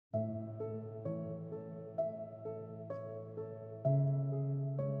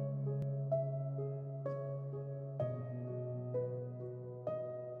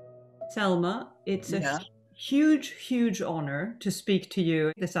Selma, it's a Yeah, huge, huge honor to speak to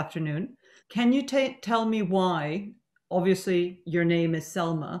you this afternoon. Can you tell me why? Obviously, your name is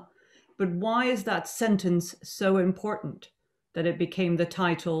Selma, but why is that sentence so important that it became the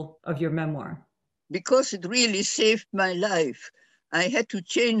title of your memoir? because it really saved my life. I had to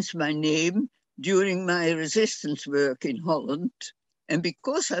change my name during my resistance work in Holland. And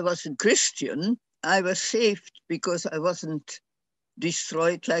because I was a Christian, I was saved because I wasn't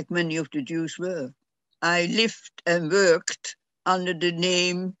destroyed like many of the Jews were. I lived and worked under the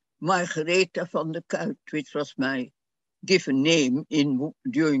name Margaretha van der Kuit, which was my given name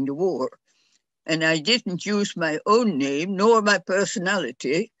during the war. And I didn't use my own name nor my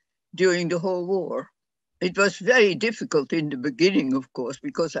personality during the whole war. It was very difficult in the beginning, of course,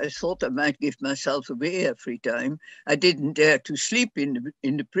 because I thought I might give myself away every time. I didn't dare to sleep in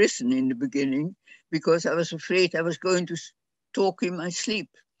the prison in the beginning because I was afraid I was going to talk in my sleep.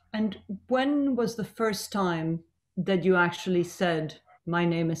 And when was the first time that you actually said, "My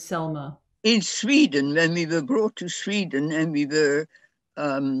name is Selma"? In Sweden, when we were brought to Sweden and we were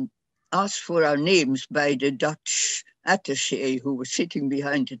um, asked for our names by the Dutch attaché who was sitting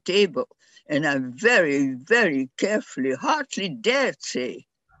behind the table, and I very, very carefully, hardly dared say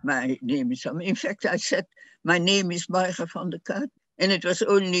my name is Selma. In fact, I said, my name is Marga van der Kuit. And it was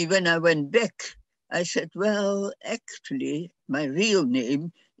only when I went back, I said, well, actually, my real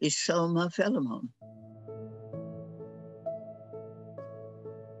name is Selma Velleman.